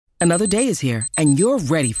Another day is here, and you're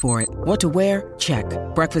ready for it. What to wear? Check.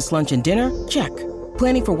 Breakfast, lunch, and dinner? Check.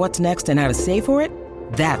 Planning for what's next and how to save for it?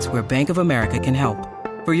 That's where Bank of America can help.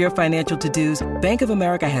 For your financial to-dos, Bank of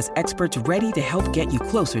America has experts ready to help get you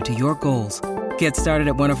closer to your goals. Get started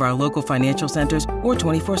at one of our local financial centers or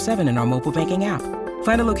 24/7 in our mobile banking app.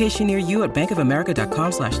 Find a location near you at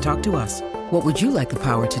bankofamerica.com/talktous. What would you like the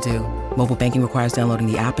power to do? Mobile banking requires downloading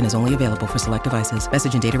the app and is only available for select devices.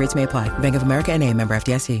 Message and data rates may apply. Bank of America N.A., member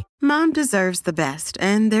FDIC. Mom deserves the best,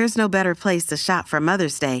 and there's no better place to shop for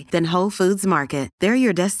Mother's Day than Whole Foods Market. They're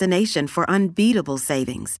your destination for unbeatable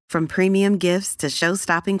savings, from premium gifts to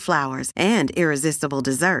show-stopping flowers and irresistible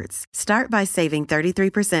desserts. Start by saving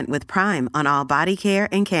 33% with Prime on all body care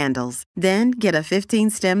and candles. Then get a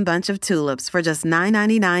 15-stem bunch of tulips for just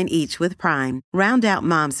 $9.99 each with Prime. Round out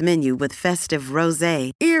Mom's menu with festive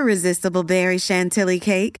rosé, irresistible berry chantilly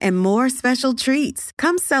cake, and more special treats.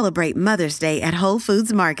 Come celebrate Mother's Day at Whole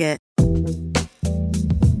Foods Market.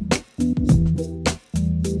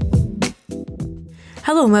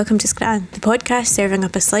 Hello and welcome to Scran, the podcast serving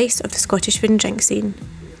up a slice of the Scottish food and drink scene.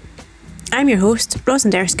 I'm your host,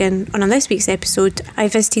 Rosalind Erskine, and on this week's episode, I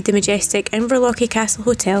visited the majestic Inverlochy Castle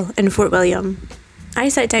Hotel in Fort William. I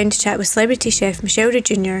sat down to chat with celebrity chef Michelle Roux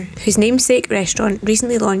Jr., whose namesake restaurant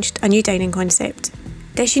recently launched a new dining concept.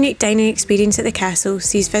 This unique dining experience at the castle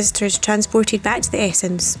sees visitors transported back to the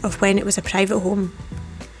essence of when it was a private home.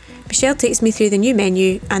 Michelle takes me through the new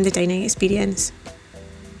menu and the dining experience.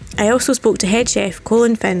 I also spoke to head chef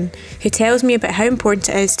Colin Finn, who tells me about how important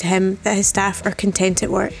it is to him that his staff are content at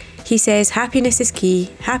work. He says happiness is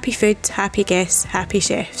key, happy food, happy guests, happy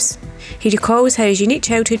chefs. He recalls how his unique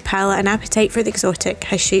childhood palate and appetite for the exotic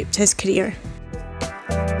has shaped his career.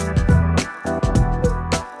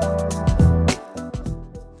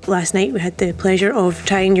 Last night we had the pleasure of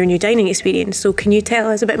trying your new dining experience, so can you tell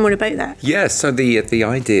us a bit more about that? Yes, so the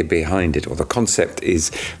idea behind it, or the concept,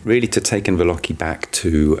 is really to take Inverlochy back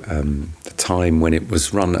to the time when it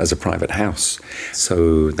was run as a private house.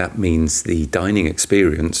 So that means the dining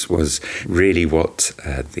experience was really what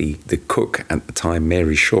the cook at the time,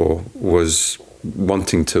 Mary Shaw, was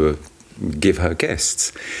wanting to give her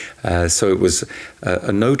guests. So it was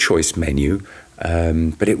a no-choice menu,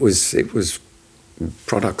 but it was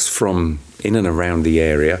products from in and around the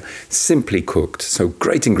area, simply cooked. So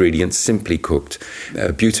great ingredients, simply cooked,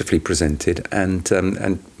 beautifully presented,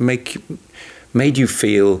 and made you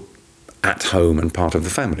feel at home and part of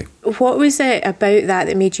the family. What was it about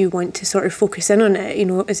that made you want to sort of focus in on it? You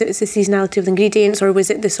know, is it the seasonality of the ingredients, or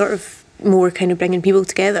was it the sort of more kind of bringing people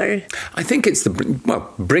together? I think it's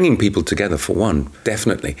bringing people together for one,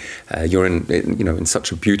 definitely. You're in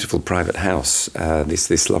such a beautiful private house,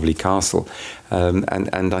 this lovely castle,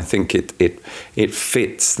 and I think it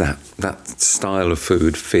fits that style of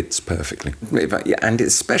food fits perfectly. And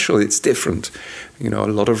it's special, it's different. You know, a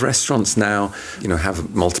lot of restaurants now,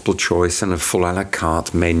 have multiple choice and a full a la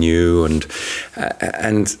carte menu, and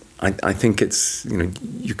I think it's,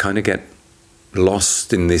 you kind of get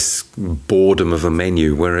lost in this boredom of a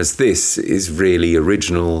menu, whereas this is really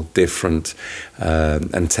original, different,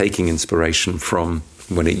 and taking inspiration from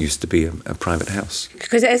when it used to be a private house.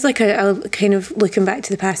 Because it is like a kind of looking back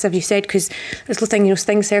to the past, as you said, because there's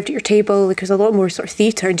things served at your table, like there's a lot more sort of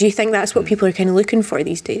theatre. Do you think that's what people are kind of looking for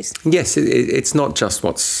these days? Yes, it's not just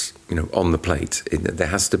what's on the plate. There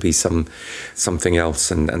has to be something else,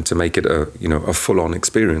 and to make it a full-on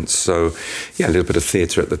experience. So, a little bit of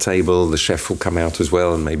theatre at the table. The chef will come out as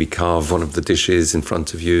well and maybe carve one of the dishes in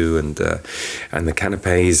front of you, and the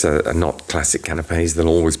canapes are not classic canapes. There'll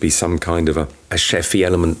always be some kind of a chefy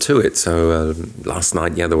element to it. So last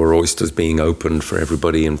night, there were oysters being opened for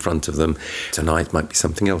everybody in front of them. Tonight might be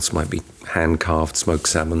something else. Might be hand-carved smoked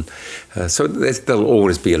salmon. So there'll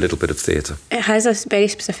always be a little bit of theatre. It has a very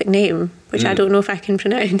specific name, which I don't know if I can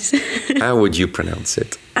pronounce. How would you pronounce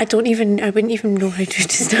it? I wouldn't even know how to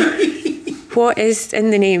start. What is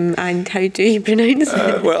in the name and how do you pronounce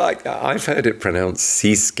it? Well, I've heard it pronounced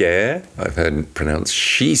sea-scare. I've heard it pronounced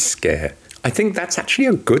she-scare. I think that's actually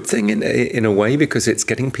a good thing in a way, because it's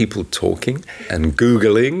getting people talking and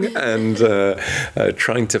Googling and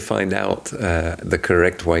trying to find out the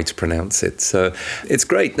correct way to pronounce it. So it's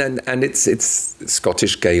great. And it's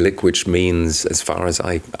Scottish Gaelic, which means, as far as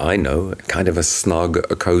I know, kind of a snug,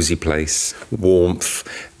 a cosy place, warmth.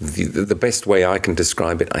 The best way I can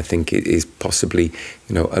describe it, I think, is possibly,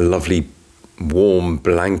 a lovely warm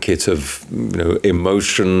blanket of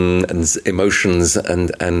emotions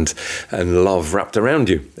and love wrapped around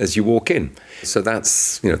you as you walk in. So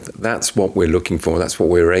that's what we're looking for. That's what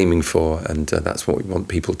we're aiming for, and that's what we want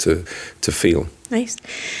people to feel. Nice.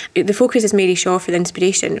 The focus is Mary Shaw for the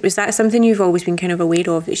inspiration. Was that something you've always been kind of aware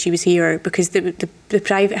of, that she was here? Because the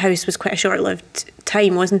private house was quite a short-lived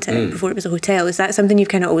time, wasn't it, before it was a hotel? Is that something you've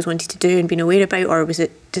kind of always wanted to do and been aware about, or was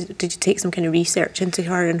it? Did you take some kind of research into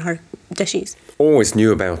her and her dishes? Always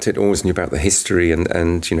knew about it. Always knew about the history, and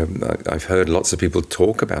I've heard lots of people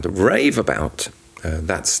talk about it, rave about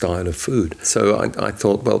that style of food. So I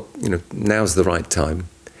thought, well, now's the right time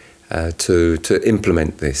to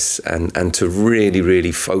implement this and to really,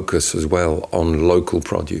 really focus as well on local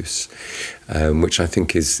produce, which I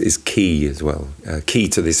think is key as well, key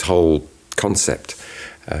to this whole concept.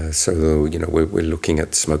 So we're looking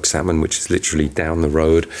at smoked salmon, which is literally down the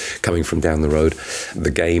road, coming from down the road.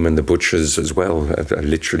 The game and the butchers as well are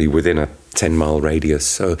literally within a 10-mile radius.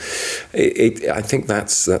 So I think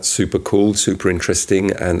that's super cool, super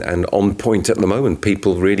interesting, and on point at the moment.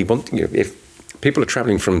 People really want, if people are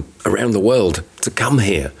travelling from around the world to come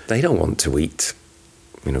here, they don't want to eat,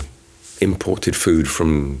 imported food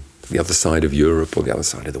from the other side of Europe or the other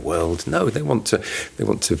side of the world. No, they want to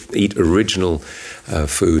eat original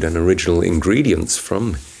food and original ingredients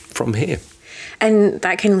from here. And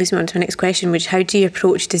that kind of leads me on to my next question, which how do you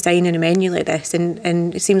approach designing a menu like this?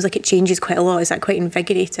 And it seems like it changes quite a lot. Is that quite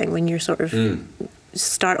invigorating when you're sort of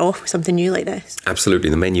start off with something new like this? Absolutely.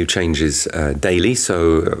 The menu changes daily.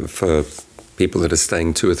 So for people that are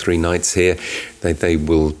staying 2 or 3 nights here, they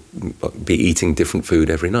will be eating different food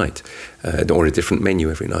every night, or a different menu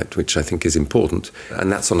every night, which I think is important.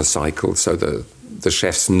 And that's on a cycle, so the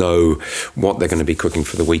chefs know what they're going to be cooking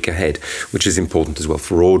for the week ahead, which is important as well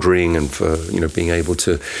for ordering and for being able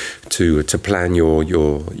to plan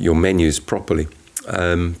your menus properly.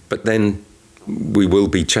 But then we will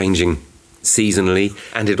be changing seasonally,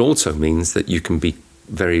 and it also means that you can be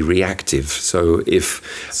very reactive. So if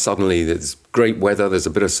suddenly there's great weather, there's a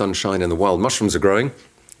bit of sunshine and the wild mushrooms are growing,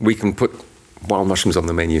 we can put wild mushrooms on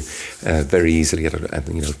the menu very easily,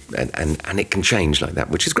 and it can change like that,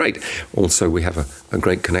 which is great. Also, we have a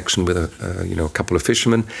great connection with a couple of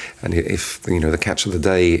fishermen, and if the catch of the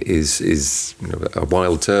day is a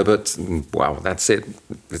wild turbot, wow, that's it.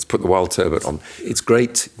 Let's put the wild turbot on. It's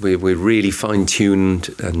great. We're really fine-tuned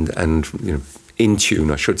and in tune,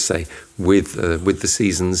 I should say, with the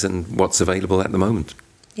seasons and what's available at the moment.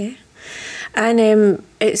 Yeah, and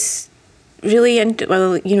it's really,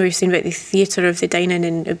 you're saying about the theatre of the dining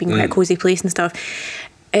and it being quite a cosy place and stuff.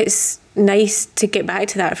 It's nice to get back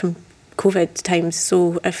to that from COVID times.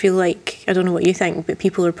 So I feel like, I don't know what you think, but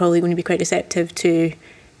people are probably going to be quite receptive to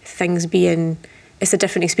things being. It's a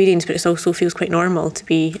different experience, but it also feels quite normal to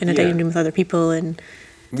be in a dining room with other people and.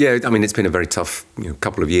 Yeah, I mean, it's been a very tough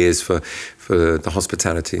couple of years for the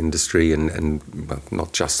hospitality industry and well,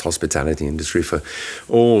 not just hospitality industry, for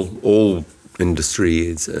all industry.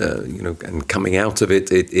 It's, and coming out of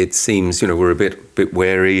it seems, we're a bit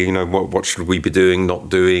wary, what should we be doing, not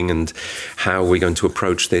doing, and how are we going to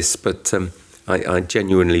approach this. But I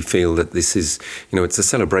genuinely feel that this is, it's a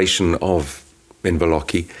celebration of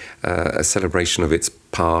Inverlochy, a celebration of its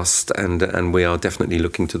past, and we are definitely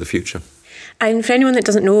looking to the future. And for anyone that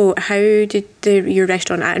doesn't know, how did your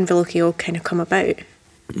restaurant at Inverlochy all kind of come about?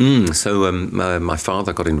 So my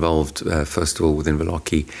father got involved, first of all, with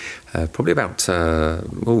Inverlochy probably about, I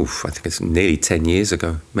think it's nearly 10 years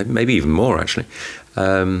ago, maybe even more, actually,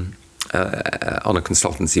 on a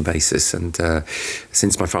consultancy basis. And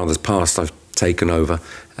since my father's passed, I've taken over.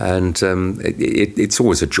 And it's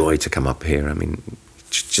always a joy to come up here. I mean,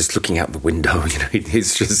 just looking out the window,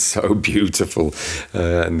 it's just so beautiful,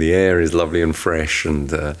 and the air is lovely and fresh,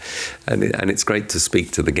 and it's great to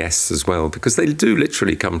speak to the guests as well, because they do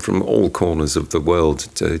literally come from all corners of the world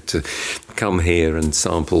to come here and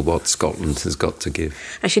sample what Scotland has got to give.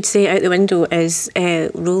 I should say out the window is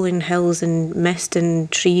rolling hills and mist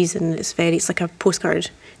and trees, and it's like a postcard.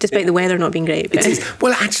 Despite the weather not being great.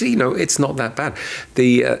 Well, actually, it's not that bad.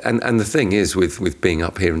 And the thing is, with being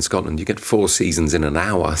up here in Scotland, you get 4 seasons in an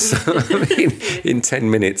hour. So, I mean, in 10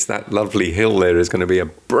 minutes, that lovely hill there is going to be a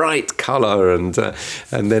bright colour, and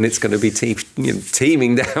then it's going to be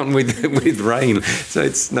teeming down with rain. So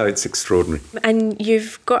it's extraordinary. And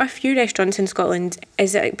you've got a few restaurants in Scotland.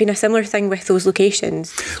 Has it been a similar thing with those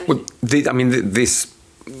locations? Well, this.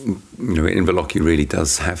 Inverlochy really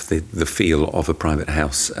does have the feel of a private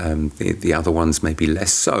house. The other ones maybe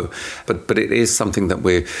less so, but it is something that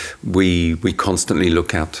we constantly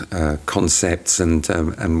look at concepts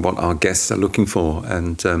and what our guests are looking for,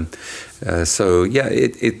 and So yeah,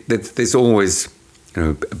 there's always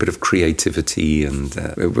a bit of creativity, and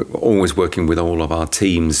we're always working with all of our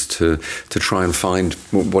teams to try and find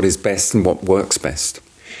what is best and what works best.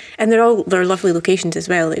 And they're lovely locations as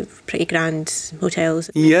well, like pretty grand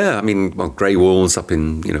hotels. Yeah, I mean, Grey Walls up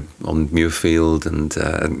in on Muirfield, and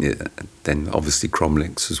then obviously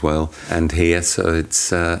Cromlix as well, and here. So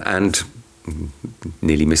it's and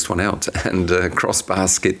nearly missed one out, and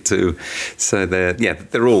Crossbasket too. So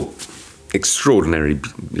they're all extraordinarily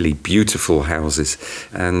beautiful houses,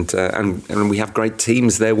 and we have great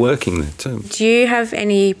teams there working there too. Do you have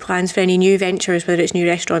any plans for any new ventures, whether it's new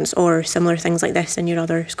restaurants or similar things like this in your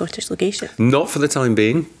other Scottish locations? Not for the time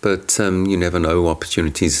being, but you never know,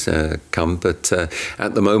 opportunities come. But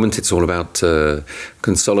at the moment, it's all about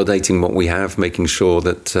consolidating what we have, making sure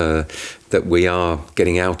that we are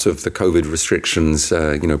getting out of the COVID restrictions,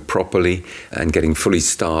 properly, and getting fully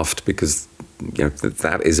staffed, because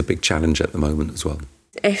that is a big challenge at the moment as well.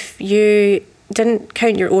 If you didn't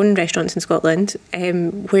count your own restaurants in Scotland,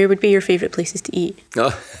 where would be your favourite places to eat?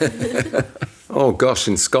 Oh gosh,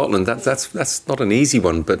 in Scotland, that's not an easy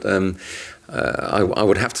one, but I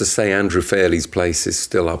would have to say Andrew Fairley's place is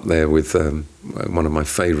still up there with one of my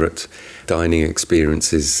favourite dining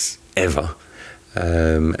experiences ever.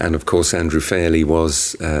 And of course, Andrew Fairley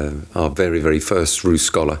was our very, very first Roux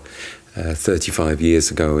Scholar 35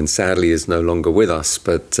 years ago, and sadly is no longer with us,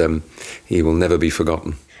 but he will never be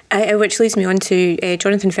forgotten. Which leads me on to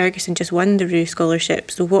Jonathan Ferguson just won the Roux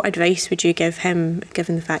Scholarship. So what advice would you give him,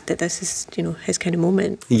 given the fact that this is, his kind of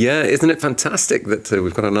moment? Yeah, isn't it fantastic that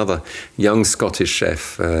we've got another young Scottish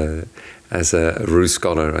chef as a Roux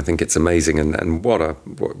Scholar? I think it's amazing, and what a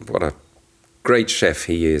great chef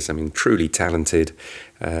he is. I mean, truly talented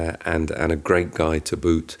and a great guy to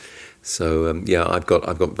boot. So I've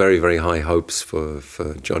got very, very high hopes for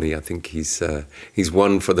Johnny. I think he's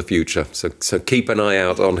one for the future. So keep an eye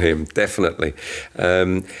out on him, definitely.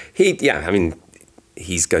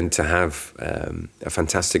 He's going to have a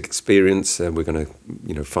fantastic experience. We're going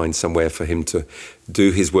to find somewhere for him to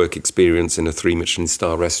do his work experience in a 3 Michelin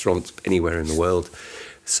star restaurant anywhere in the world.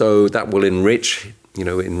 So that will enrich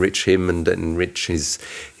him and enrich his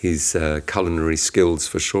culinary skills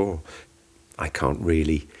for sure. I can't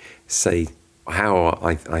really say how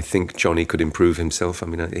I think Johnny could improve himself. I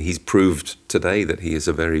mean, he's proved today that he is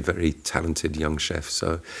a very, very talented young chef.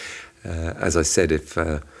 So, as I said, if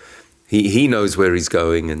he knows where he's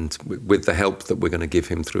going, and with the help that we're going to give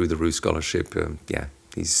him through the Roux Scholarship,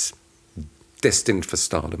 he's destined for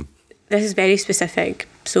stardom. This is very specific,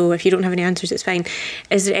 so if you don't have any answers, it's fine.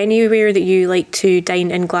 Is there anywhere that you like to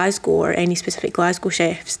dine in Glasgow, or any specific Glasgow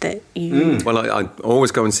chefs that you... Well, I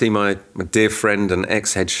always go and see my dear friend and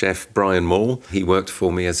ex-head chef, Brian Maul. He worked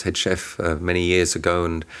for me as head chef many years ago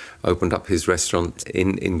and opened up his restaurant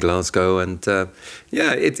in Glasgow. And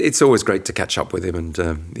it's always great to catch up with him. And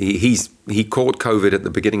he caught COVID at the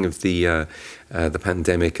beginning of the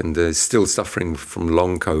pandemic, and is still suffering from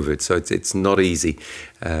long COVID. So it's not easy.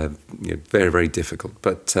 Very, very difficult.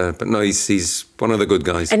 But no, he's one of the good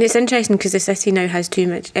guys. And it's interesting because the city now has two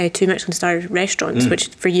Michelin star restaurants, which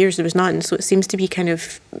for years there was none. So it seems to be kind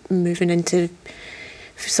of moving into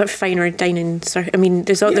sort of finer dining. I mean,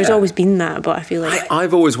 there's always been that, but I feel like...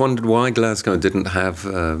 I've always wondered why Glasgow didn't have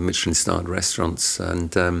Michelin starred restaurants.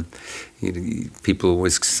 And people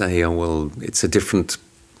always say, oh, well, it's a different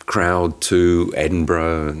crowd to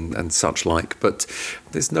Edinburgh and such like. But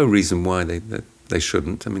there's no reason why they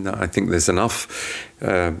shouldn't. I mean, I think there's enough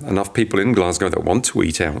people in Glasgow that want to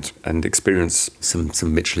eat out and experience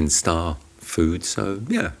some Michelin star food. So,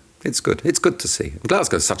 yeah, it's good. It's good to see.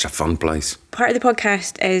 Glasgow's such a fun place. Part of the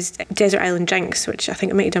podcast is Desert Island Drinks, which I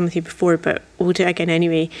think I might have done with you before, but we'll do it again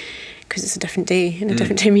anyway, because it's a different day and a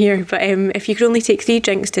different time of year. But if you could only take 3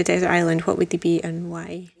 drinks to Desert Island, what would they be and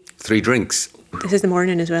why? 3 drinks? This is the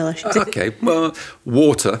morning as well, I should say. Okay, well,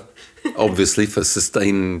 water... obviously, for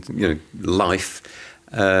sustained, life.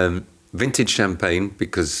 Vintage champagne,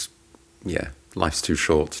 because, life's too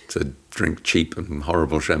short to drink cheap and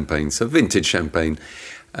horrible champagne. So vintage champagne.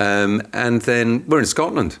 And then we're in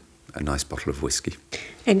Scotland. A nice bottle of whiskey.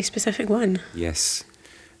 Any specific one? Yes.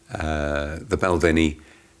 The Balvenie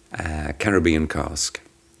Caribbean cask.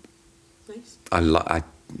 Nice.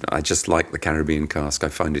 I just like the Caribbean cask. I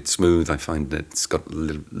find it smooth. I find it's got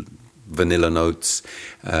little vanilla notes,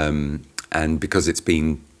 and because it's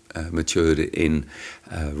been matured in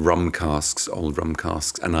rum casks, old rum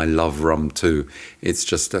casks, and I love rum too. It's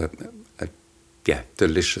just a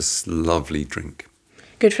delicious, lovely drink.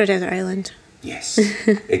 Good for a desert island. Yes,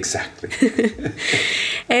 exactly.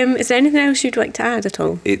 Is there anything else you'd like to add at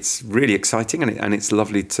all? It's really exciting, and it's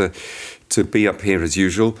lovely to be up here as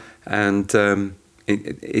usual. And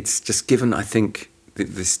it's just given, I think,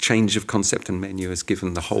 this change of concept and menu has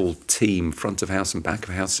given the whole team, front of house and back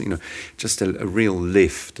of house, just a real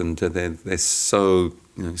lift. And they're so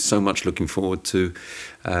much looking forward to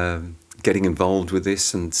getting involved with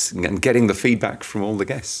this and getting the feedback from all the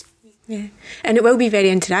guests. Yeah, and it will be very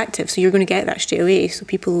interactive, so you're going to get that straight away. So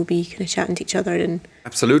people will be kind of chatting to each other and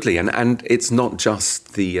absolutely, and it's not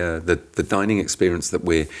just the dining experience that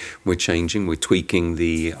we're changing. We're tweaking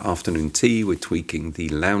the afternoon tea, we're tweaking the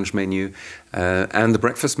lounge menu, and the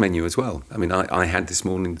breakfast menu as well. I mean, I had this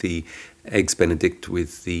morning the eggs Benedict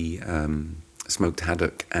with the smoked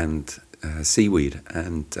haddock and seaweed,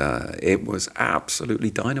 and it was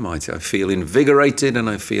absolutely dynamite. I feel invigorated, and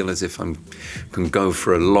I feel as if I can go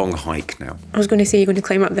for a long hike now. I was going to say you're going to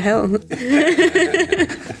climb up the hill.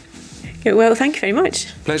 Okay, well, thank you very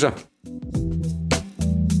much. Pleasure.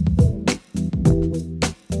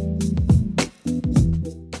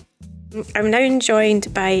 I'm now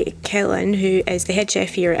joined by Kellen, who is the head chef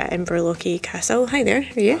here at Inverlochy Castle. Hi there,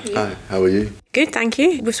 how are you? Hi, how are you? Good, thank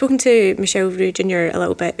you. We've spoken to Michel Roux Jr. a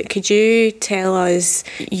little bit. Could you tell us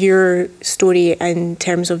your story in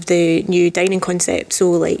terms of the new dining concept?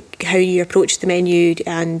 So, like, how you approach the menu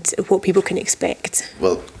and what people can expect?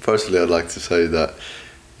 Well, firstly, I'd like to say that,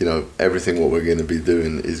 everything what we're going to be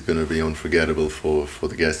doing is going to be unforgettable for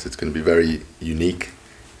the guests. It's going to be very unique.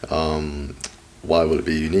 Why will it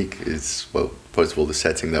be unique? It's, well, first of all, the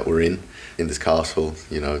setting that we're in this castle.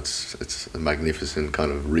 It's a magnificent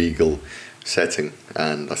kind of regal setting,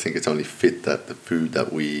 and I think it's only fit that the food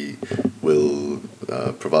that we will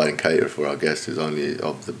provide and cater for our guests is only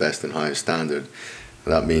of the best and highest standard.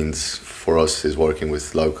 And that means for us is working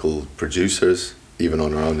with local producers, even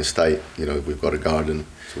on our own estate. We've got a garden,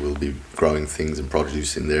 so we'll be growing things and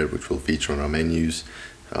produce in there which will feature on our menus.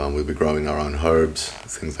 We'll be growing our own herbs,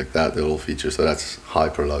 things like that. They'll all feature, so that's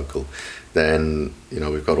hyper local. Then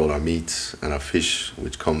we've got all our meats and our fish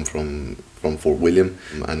which come from Fort William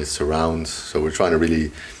and its surrounds. So we're trying to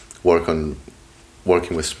really working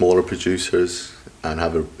with smaller producers and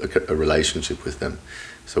have a relationship with them.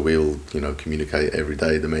 So we'll communicate every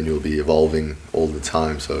day. The menu will be evolving all the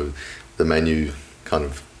time. So the menu kind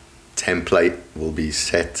of template will be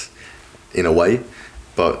set in a way,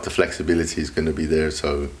 but the flexibility is going to be there.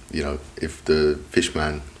 So, if the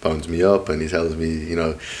fishman phones me up and he tells me,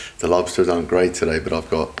 the lobsters aren't great today, but I've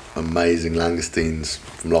got amazing langoustines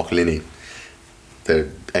from Loch Linney, they're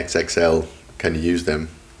XXL, can you use them?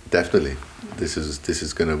 Definitely. This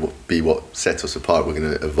is going to be what sets us apart. We're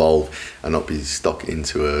going to evolve and not be stuck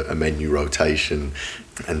into a menu rotation,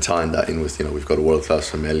 and tying that in with, we've got a world-class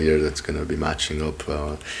sommelier that's going to be matching up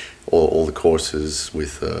all the courses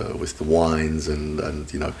with the wines, and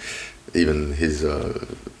even his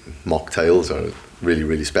mocktails are really,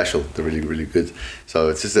 really special. They're really, really good. So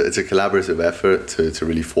it's a collaborative effort to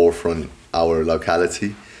really forefront our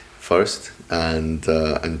locality first, and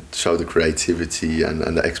show the creativity and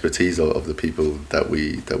the expertise of the people that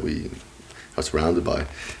we are surrounded by,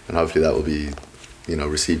 and hopefully that will be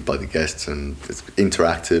received by the guests. And it's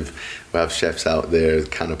interactive. We have chefs out there,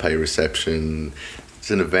 canapé reception.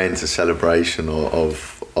 It's an event, a celebration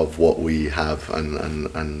of what we have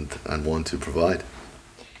and want to provide.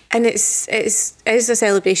 And it's a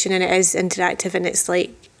celebration, and it is interactive, and it's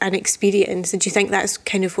like an experience. And do you think that's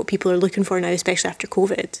kind of what people are looking for now, especially after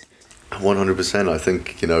COVID? 100%. I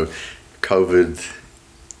think, COVID,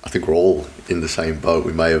 I think we're all in the same boat.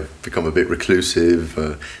 We may have become a bit reclusive,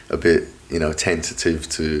 a bit, tentative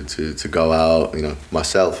to go out.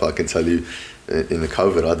 Myself, I can tell you, in the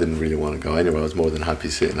COVID, I didn't really want to go anywhere. I was more than happy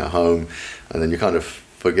sitting at home. And then you kind of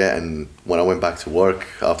forget. And when I went back to work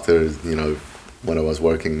after, when I was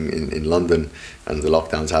working in London and the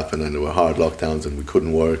lockdowns happened, and there were hard lockdowns and we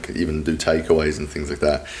couldn't work, even do takeaways and things like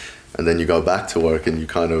that. And then you go back to work and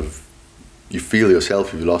you feel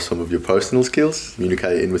yourself, you've lost some of your personal skills,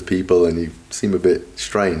 communicating with people, and you seem a bit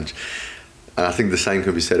strange. And I think the same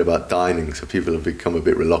can be said about dining. So people have become a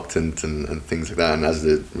bit reluctant and things like that. And as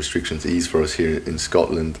the restrictions ease for us here in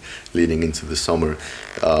Scotland, leading into the summer,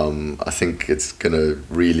 I think it's going to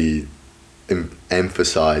really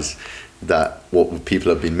emphasise that what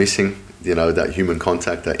people have been missing, that human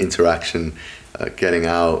contact, that interaction, getting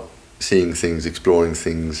out, seeing things, exploring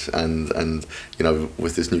things, and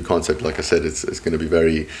with this new concept, like I said, it's going to be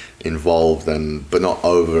very involved but not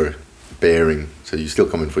overbearing. So you still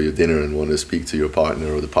come in for your dinner and want to speak to your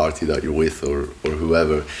partner or the party that you're with or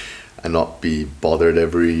whoever, and not be bothered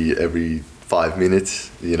every 5 minutes,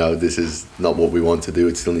 this is not what we want to do.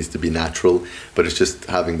 It still needs to be natural, but it's just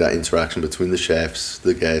having that interaction between the chefs,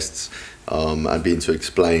 the guests, and being to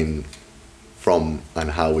explain from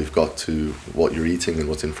and how we've got to what you're eating and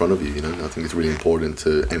what's in front of you. I think it's really important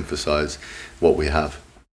to emphasise what we have.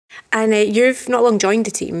 And you've not long joined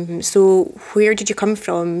the team, so where did you come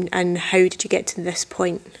from and how did you get to this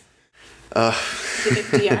point? Do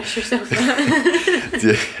you ask yourself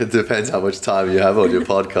that? It depends how much time you have on your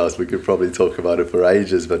podcast. We could probably talk about it for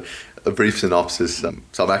ages, but a brief synopsis.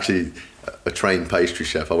 So I'm actually a trained pastry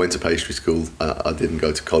chef. I went to pastry school. I didn't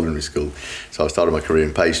go to culinary school. So I started my career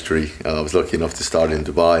in pastry. I was lucky enough to start in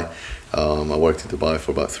Dubai. I worked in Dubai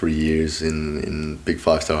for about 3 years in big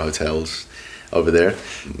 5-star hotels over there.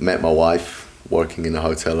 Met my wife working in a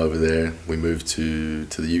hotel over there. We moved to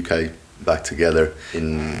the UK back together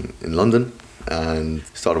in London and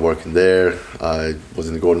started working there. I was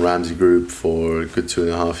in the Gordon Ramsay group for a good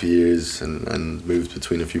 2.5 years and moved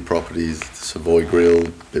between a few properties, Savoy Grill,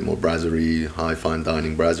 a bit more brasserie, high fine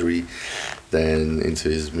dining brasserie, then into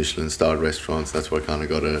his Michelin starred restaurants. That's where I kind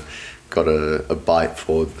of got a bite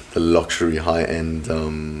for the luxury high-end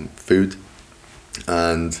food.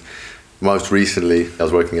 And most recently, I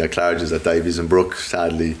was working at Claridge's at Davies and Brook.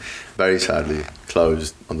 Very sadly,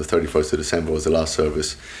 closed on the 31st of December was the last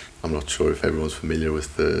service. I'm not sure if everyone's familiar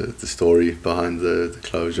with the story behind the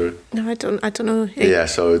closure. No, I don't know. Yeah,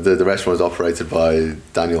 so the restaurant was operated by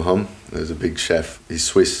Daniel Hum. He's a big chef. He's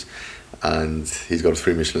Swiss, and he's got a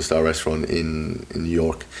 3 Michelin star restaurant in New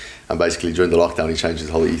York. And basically during the lockdown, he changed his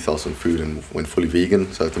whole ethos on food and went fully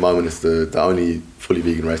vegan. So at the moment, it's the only fully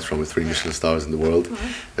vegan restaurant with 3 Michelin stars in the world. Wow.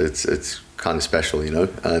 It's kind of special,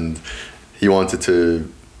 And he wanted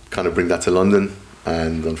to kind of bring that to London.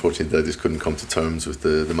 And unfortunately, they just couldn't come to terms with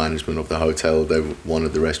the management of the hotel. They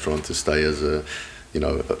wanted the restaurant to stay as a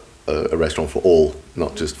restaurant for all,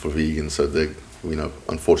 not just for vegans. So they,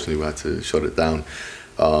 unfortunately, we had to shut it down.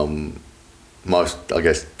 Most, I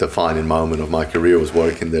guess, defining moment of my career was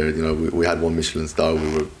working there. We had 1 Michelin star.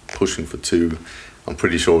 We were pushing for 2. I'm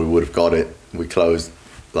pretty sure we would have got it. We closed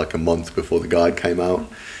like a month before the guide came out,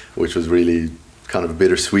 which was really kind of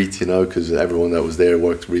bittersweet, because everyone that was there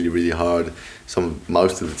worked really, really hard.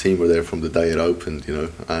 Most of the team were there from the day it opened,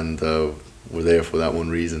 and were there for that one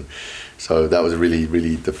reason. So that was a really,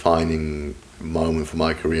 really defining moment for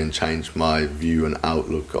my career and changed my view and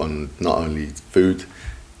outlook on not only food,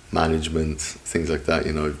 management, things like that.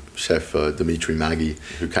 Chef Dimitri Maggi,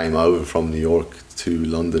 who came over from New York to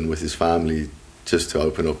London with his family just to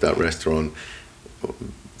open up that restaurant,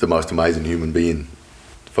 the most amazing human being,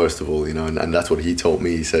 first of all, and that's what he taught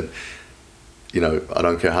me. He said, I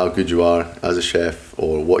don't care how good you are as a chef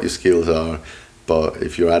or what your skills are, but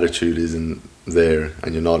if your attitude isn't there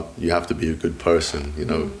and you have to be a good person,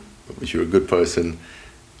 If you're a good person,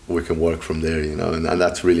 we can work from there, and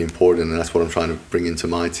that's really important, and that's what I'm trying to bring into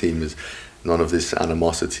my team, is none of this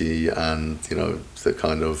animosity and, the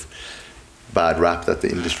kind of bad rap that the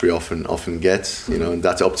industry often gets, and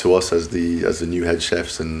that's up to us as the new head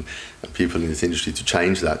chefs and people in this industry to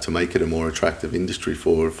change that, to make it a more attractive industry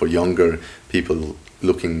for younger people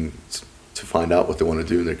looking to find out what they want to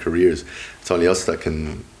do in their careers. It's only us that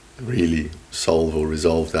can really solve or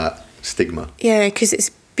resolve that stigma. Yeah, because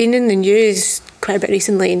it's been in the news quite a bit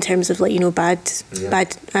recently in terms of bad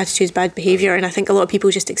attitudes, bad behaviour, and I think a lot of people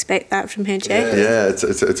just expect that from head chefs. Yeah,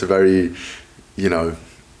 it's a very,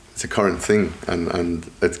 it's a current thing, and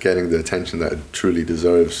it's getting the attention that it truly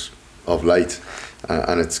deserves of late,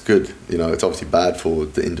 and it's good. It's obviously bad for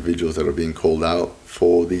the individuals that are being called out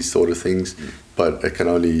for these sort of things, but it can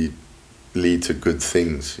only lead to good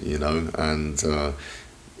things, and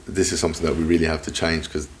this is something that we really have to change,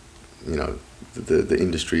 because the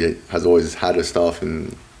industry has always had a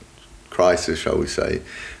staffing crisis, shall we say,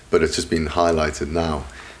 but it's just been highlighted now,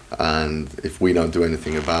 and if we don't do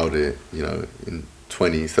anything about it, in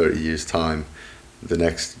 20, 30 years time, the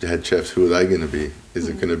next head chefs, who are they going to be? Is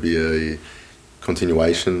it going to be a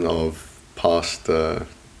continuation of past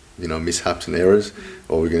mishaps and errors,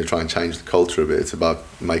 or are we going to try and change the culture a bit? It's about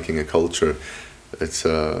making a culture. It's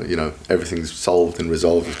everything's solved and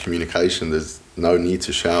resolved with communication. There's no need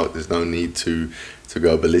to shout, there's no need to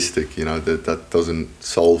go ballistic, that doesn't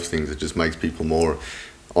solve things. It just makes people more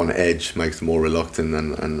on edge, makes them more reluctant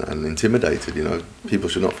and intimidated. People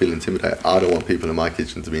should not feel intimidated. I don't want people in my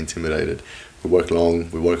kitchen to be intimidated. We work long,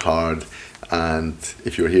 we work hard, and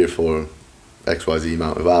if you're here for XYZ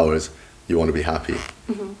amount of hours, you want to be happy.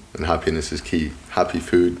 Mm-hmm. And happiness is key. Happy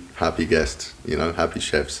food, happy guests, happy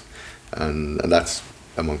chefs, and that's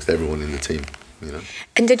amongst everyone in the team.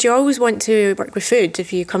 And did you always want to work with food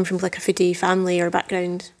if you come from a foodie family or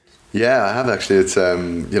background? Yeah, I have actually. It's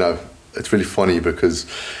it's really funny because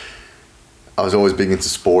I was always big into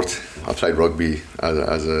sport. I played rugby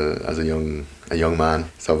as a young man,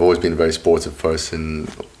 so I've always been a very sportive person.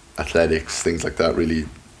 Athletics, things like that, really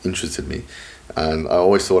interested me, and I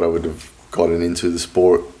always thought I would have gotten into the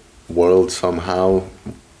sport world somehow.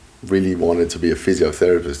 Really wanted to be a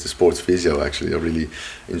physiotherapist, a sports physio. Actually, I really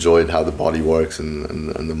enjoyed how the body works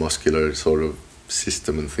and the muscular sort of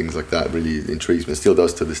system and things like that. Really intrigues me, still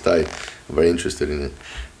does to this day. I'm very interested in it.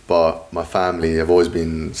 But my family have always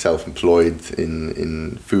been self-employed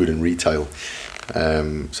in food and retail.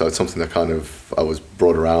 So it's something that kind of I was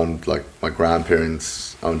brought around. Like my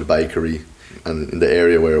grandparents owned a bakery, and in the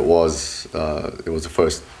area where it was the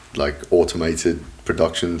first like automated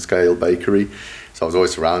production scale bakery. So I was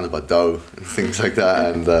always surrounded by dough and things like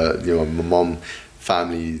that. And my mum,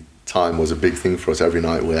 family time was a big thing for us. Every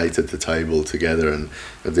night we ate at the table together, and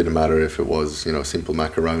it didn't matter if it was simple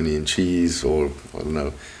macaroni and cheese or I don't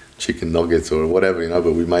know, chicken nuggets or whatever,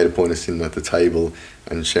 but we made a point of sitting at the table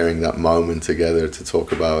and sharing that moment together to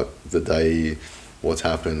talk about the day, what's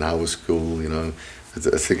happened, how was school. I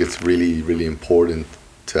think it's really, really important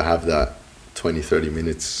to have that 20-30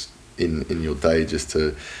 minutes in your day just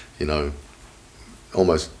to it's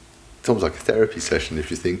almost like a therapy session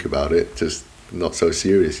if you think about it, just not so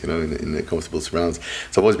serious, in the comfortable surrounds.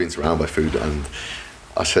 So I've always been surrounded by food, and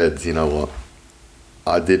I said, you know what,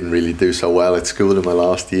 I didn't really do so well at school in my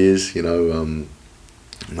last years.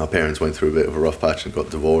 My parents went through a bit of a rough patch and got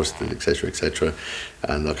divorced, and etc.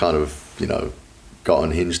 And I kind of got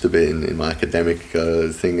unhinged a bit in my academic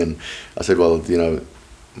thing, and I said, well,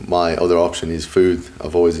 my other option is food.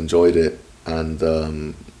 I've always enjoyed it, and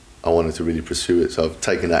I wanted to really pursue it. So I've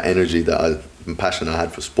taken that energy and passion I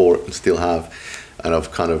had for sport and still have, and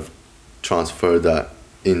I've kind of transferred that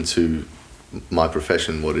into my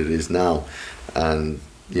profession, what it is now. And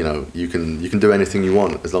you can do anything you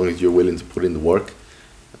want as long as you're willing to put in the work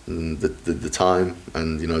and the time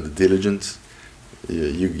and the diligence.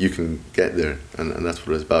 You can get there, and that's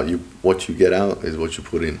what it's about. What you get out is what you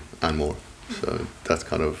put in and more. So that's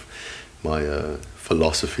kind of my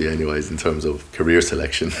philosophy, anyways, in terms of career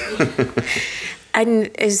selection.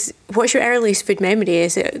 And what's your earliest food memory?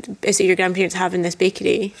 Is it your grandparents having this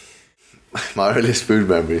bakery? My earliest food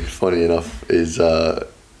memory, funny enough, is so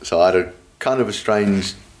I had a kind of a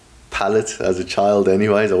strange palate as a child.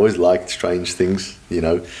 Anyways, I always liked strange things.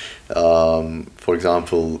 For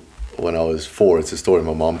example, when I was 4, it's a story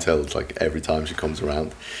my mom tells like every time she comes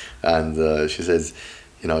around, and she says,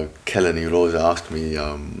 Kellen, you'll always ask me,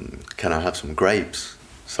 can I have some grapes?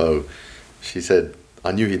 So she said,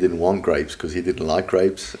 I knew he didn't want grapes because he didn't like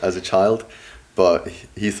grapes as a child, but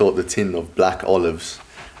he thought the tin of black olives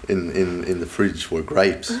in the fridge were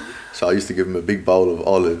grapes. So I used to give him a big bowl of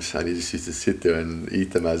olives, and he just used to sit there and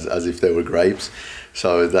eat them as if they were grapes.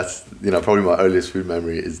 So that's probably my earliest food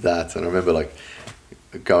memory is that. And I remember like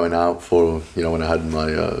going out for when I had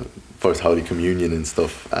my first Holy Communion and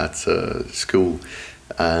stuff at school,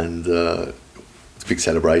 and it's a big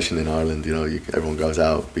celebration in Ireland. Everyone goes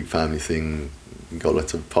out, big family thing. You got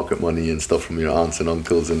lots of pocket money and stuff from your aunts and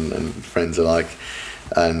uncles and friends alike.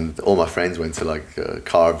 And all my friends went to like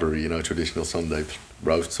Carvery, traditional Sunday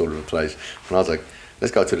roast sort of a place. And I was like,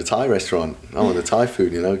 let's go to the Thai restaurant. I want the Thai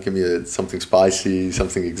food, give me something spicy,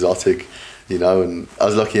 something exotic, And I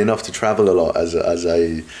was lucky enough to travel a lot as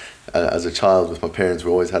a child with my parents.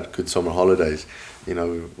 We always had good summer holidays.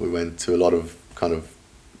 We went to a lot of kind of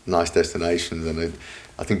nice destinations, and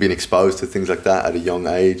I think being exposed to things like that at a young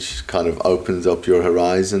age kind of opens up your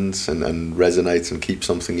horizons and resonates and keeps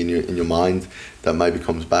something in your mind that maybe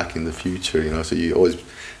comes back in the future. So you always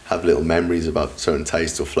have little memories about certain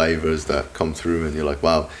tastes or flavors that come through, and you're like,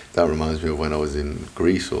 wow, that reminds me of when I was in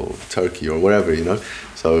Greece or Turkey or wherever.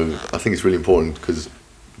 So I think it's really important because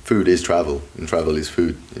food is travel and travel is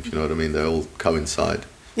food, if you know what I mean. They all coincide.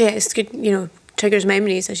 Yeah, it's good, triggers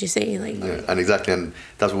memories, as you say. Yeah, and exactly, and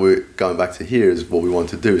that's what we're going back to here, is what we want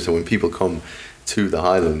to do. So when people come to the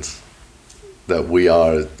Highlands, that we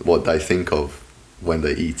are what they think of when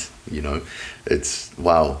they eat. It's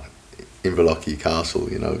wow, Inverlochy Castle.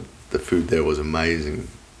 The food there was amazing,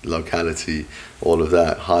 locality, all of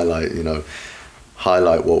that.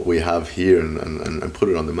 Highlight what we have here and put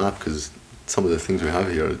it on the map, because some of the things we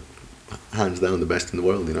have here are hands down the best in the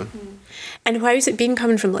world. And how has it been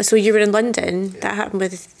coming from? So you were in London, that happened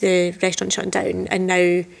with the restaurant shutting down, and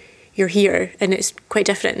now you're here, and it's quite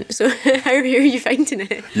different. So how are you finding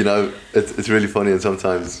it? It's really funny, and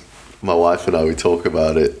sometimes my wife and I, we talk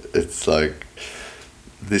about it. It's like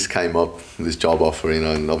this came up, this job offer,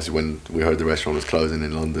 and obviously when we heard the restaurant was closing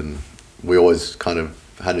in London, we always kind of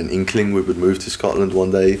had an inkling we would move to Scotland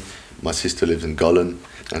one day, My sister lives in Gullin,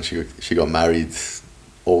 and she got married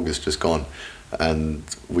August just gone, and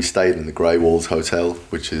we stayed in the Grey Walls Hotel,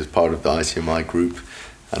 which is part of the ICMI group.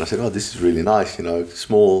 And I said, oh, this is really nice, you know,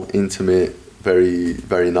 small, intimate, very,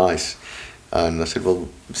 very nice. And I said, well,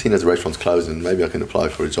 seeing as the restaurant's closing, maybe I can apply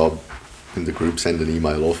for a job in the group, send an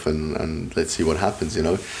email off, and let's see what happens, you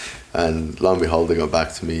know. And lo and behold, they got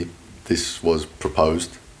back to me. This was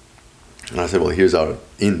proposed. And I said, well, here's our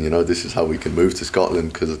in, you know, this is how we can move to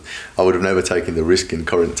Scotland, because I would have never taken the risk in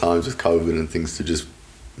current times with COVID and things to just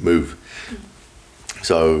move.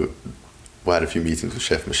 So we had a few meetings with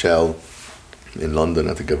Chef Michelle in London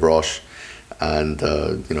at the Gavroche, and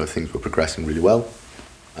you know, things were progressing really well.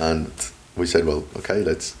 And we said, well, okay,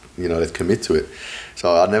 let's commit to it.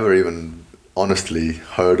 So I'd never even honestly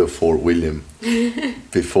heard of Fort William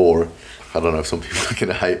before. I don't know if some people are going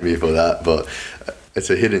to hate me for that, but it's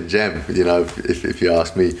a hidden gem, you know, if you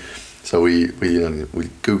ask me. So we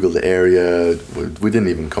Googled the area. We didn't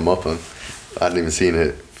even come up on. I hadn't even seen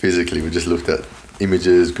it physically. We just looked at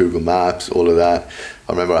images, Google Maps, all of that.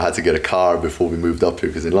 I remember I had to get a car before we moved up here,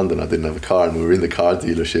 because in London I didn't have a car, and we were in the car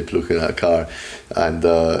dealership looking at a car, and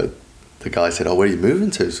the guy said, oh, where are you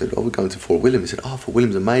moving to? I said, oh, we're going to Fort William. He said, oh, Fort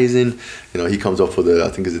William's amazing. You know, he comes up for I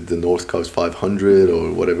think it's the North Coast 500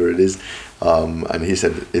 or whatever it is. And he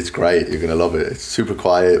said, it's great, you're going to love it. It's super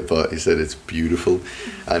quiet, but he said it's beautiful.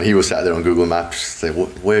 And he was sat there on Google Maps, saying,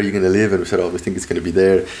 where are you going to live? And we said, oh, we think it's going to be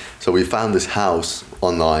there. So we found this house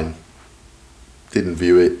online, didn't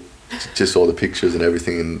view it, just saw the pictures and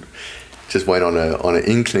everything, and just went on an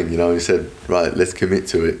inkling, you know. He said, right, let's commit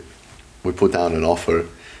to it. We put down an offer.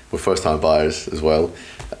 We're first-time buyers as well,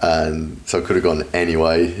 and so it could have gone any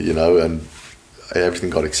way, you know, and everything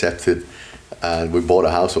got accepted, and we bought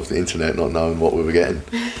a house off the internet not knowing what we were getting,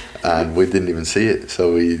 and we didn't even see it.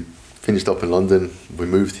 So we finished up in London, we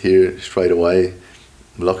moved here straight away.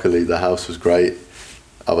 Luckily the house was great,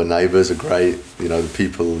 our neighbours are great, you know, the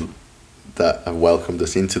people that have welcomed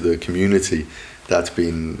us into the community, that's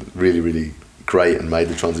been really, really great and made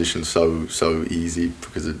the transition so easy,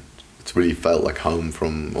 because it's really felt like home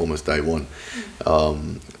from almost day one.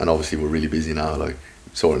 And obviously we're really busy now, like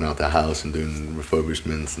sorting out the house and doing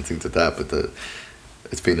refurbishments and things like that, but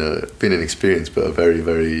it's been an experience, but a very,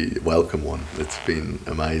 very welcome one. It's been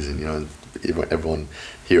amazing, you know. Everyone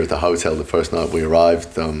here at the hotel, the first night we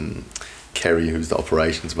arrived, Kerry, who's the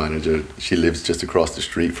operations manager, she lives just across the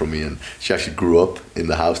street from me, and she actually grew up in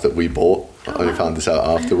the house that we bought. I only found this out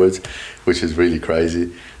afterwards, which is really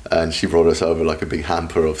crazy. And she brought us over like a big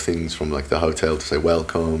hamper of things from like the hotel to say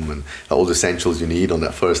welcome, and all the essentials you need on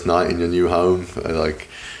that first night in your new home. Like,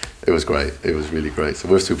 it was great. It was really great. So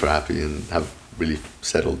we're super happy and have really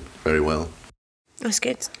settled very well. That's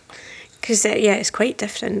good. Because yeah, it's quite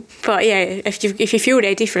different. But yeah, if you feel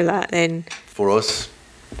ready for that, then for us,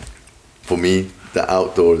 for me, the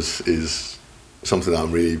outdoors is something that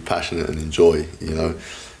I'm really passionate and enjoy, you know.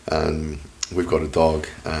 And we've got a dog,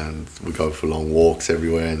 and we go for long walks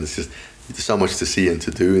everywhere, and there's so much to see and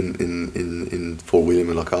to do in Fort William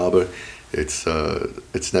and Loch Arbor. It's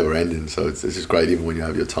never ending, so it's just great, even when you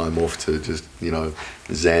have your time off, to just, you know,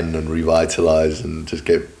 zen and revitalise and just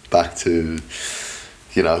get back to,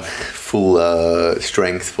 you know, full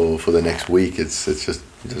strength for the next week. It's just,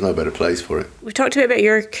 there's no better place for it. We talked a bit about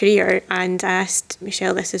your career, and I asked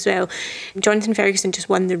Michelle this as well. Jonathan Ferguson just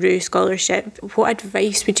won the Roux Scholarship. What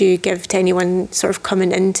advice would you give to anyone sort of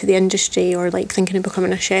coming into the industry, or like thinking of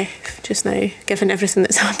becoming a chef just now, given everything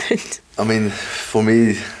that's happened? I mean, for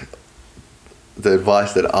me, the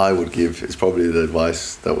advice that I would give is probably the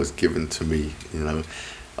advice that was given to me, you know.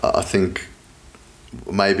 I think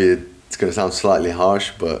maybe it's going to sound slightly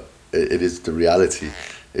harsh, but it is the reality.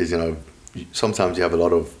 Is, you know, sometimes you have a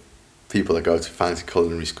lot of people that go to fancy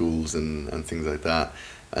culinary schools and things like that,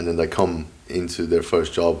 and then they come into their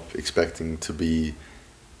first job expecting to be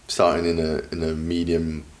starting in a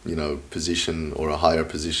medium, you know, position or a higher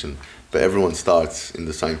position. But everyone starts in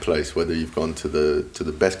the same place, whether you've gone to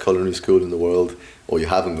the best culinary school in the world or you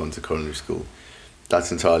haven't gone to culinary school. That's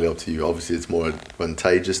entirely up to you. Obviously, it's more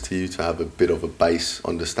advantageous to you to have a bit of a base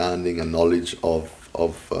understanding and knowledge of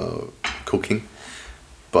cooking.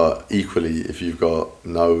 But equally, if you've got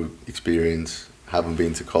no experience, haven't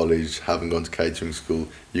been to college, haven't gone to catering school,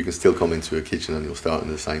 you can still come into a kitchen and you'll start in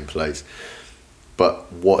the same place.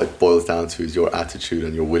 But what it boils down to is your attitude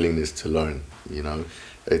and your willingness to learn, you know.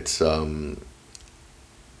 It's the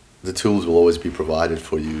tools will always be provided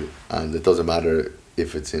for you, and it doesn't matter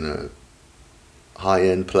if it's in a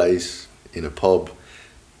high-end place, in a pub,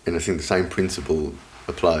 and I think the same principle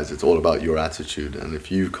applies. It's all about your attitude, and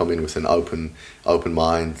if you come in with an open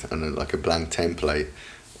mind and like a blank template,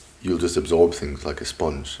 you'll just absorb things like a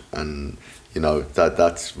sponge, and you know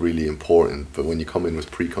that's really important. But when you come in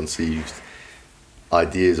with preconceived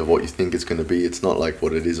ideas of what you think it's going to be, it's not like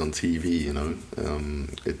what it is on TV. You know,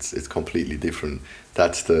 it's completely different.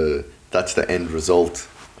 That's the end result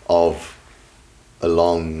of a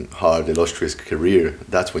long, hard, illustrious career.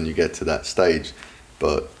 That's when you get to that stage.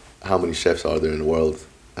 But how many chefs are there in the world,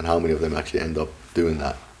 and how many of them actually end up doing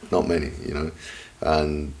that? Not many, you know.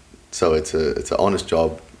 And so it's an honest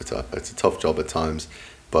job. It's a tough job at times,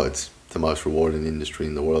 but it's the most rewarding industry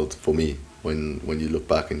in the world for me. When you look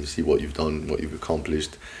back and you see what you've done, what you've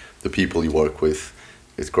accomplished, the people you work with,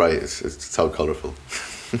 it's great. It's so colourful.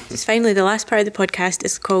 Just finally, the last part of the podcast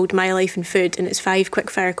is called My Life in Food, and it's 5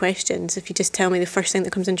 quick-fire questions. If you just tell me the first thing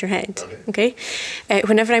that comes into your head. Okay?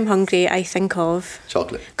 Whenever I'm hungry, I think of...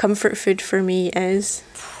 Chocolate. Comfort food for me is...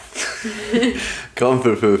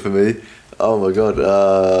 Comfort food for me? Oh my God.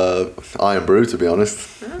 Iron Brew, to be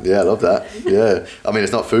honest. Oh. Yeah, I love that. Yeah. I mean,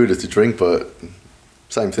 it's not food, it's a drink, but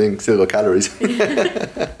same thing. Still got calories.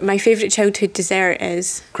 My favourite childhood dessert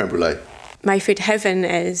is... Creme brulee. My food heaven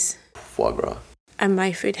is... Foie gras. And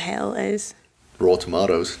my food hell is... Raw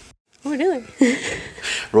tomatoes. Oh, really?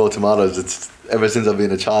 Raw tomatoes. It's ever since I've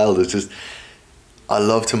been a child, it's just... I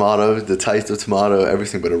love tomatoes, the taste of tomato,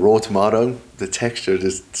 everything, but a raw tomato, the texture,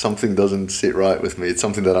 just something doesn't sit right with me. It's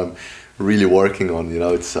something that I'm really working on, you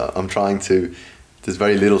know. It's I'm trying to... There's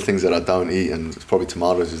very little things that I don't eat, and probably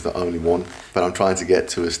tomatoes is the only one. But I'm trying to get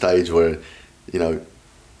to a stage where, you know,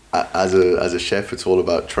 as a chef, it's all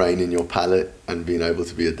about training your palate and being able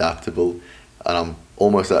to be adaptable. And I'm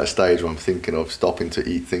almost at a stage where I'm thinking of stopping to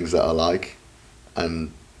eat things that I like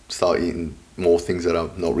and start eating more things that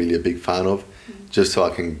I'm not really a big fan of, just so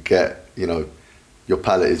I can get, you know, your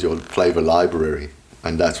palate is your flavour library,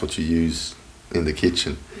 and that's what you use in the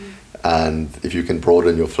kitchen. And if you can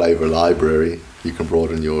broaden your flavour library, you can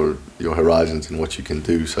broaden your horizons and what you can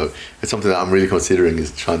do. So it's something that I'm really considering,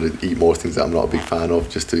 is trying to eat more things that I'm not a big fan of,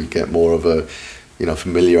 just to get more of a, you know,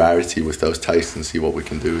 familiarity with those tastes and see what we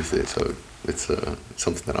can do with it. So it's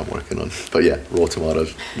something that I'm working on. But yeah, raw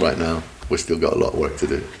tomatoes right now. We've still got a lot of work to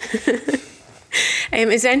do.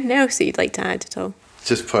 Is there anything else that you'd like to add at all?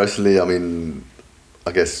 Just personally, I mean,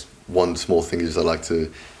 I guess one small thing is I'd like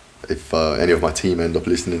to, if any of my team end up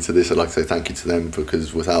listening to this, I'd like to say thank you to them,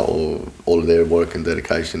 because without all of their work and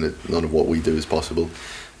dedication, none of what we do is possible.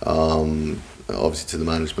 Obviously to the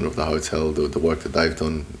management of the hotel, the work that they've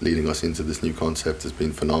done leading us into this new concept has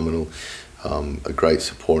been phenomenal. A great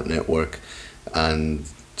support network, and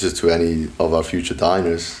just to any of our future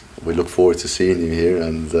diners, we look forward to seeing you here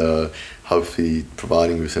and hopefully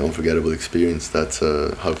providing you with an unforgettable experience that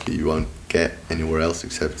hopefully you won't get anywhere else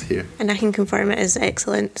except here. And I can confirm it is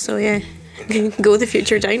excellent, so yeah, go the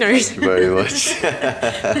future diners. Thank you very much.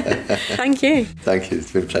 Thank you. Thank you,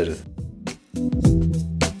 it's been a pleasure.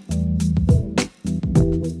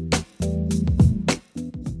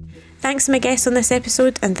 Thanks to my guests on this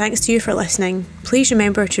episode, and thanks to you for listening. Please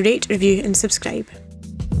remember to rate, review and subscribe.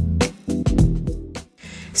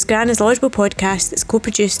 Scran is a Lodgeable podcast that's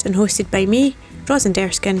co-produced and hosted by me, Rosalind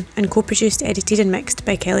Erskine, and co-produced, edited and mixed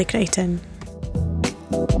by Kelly Crichton.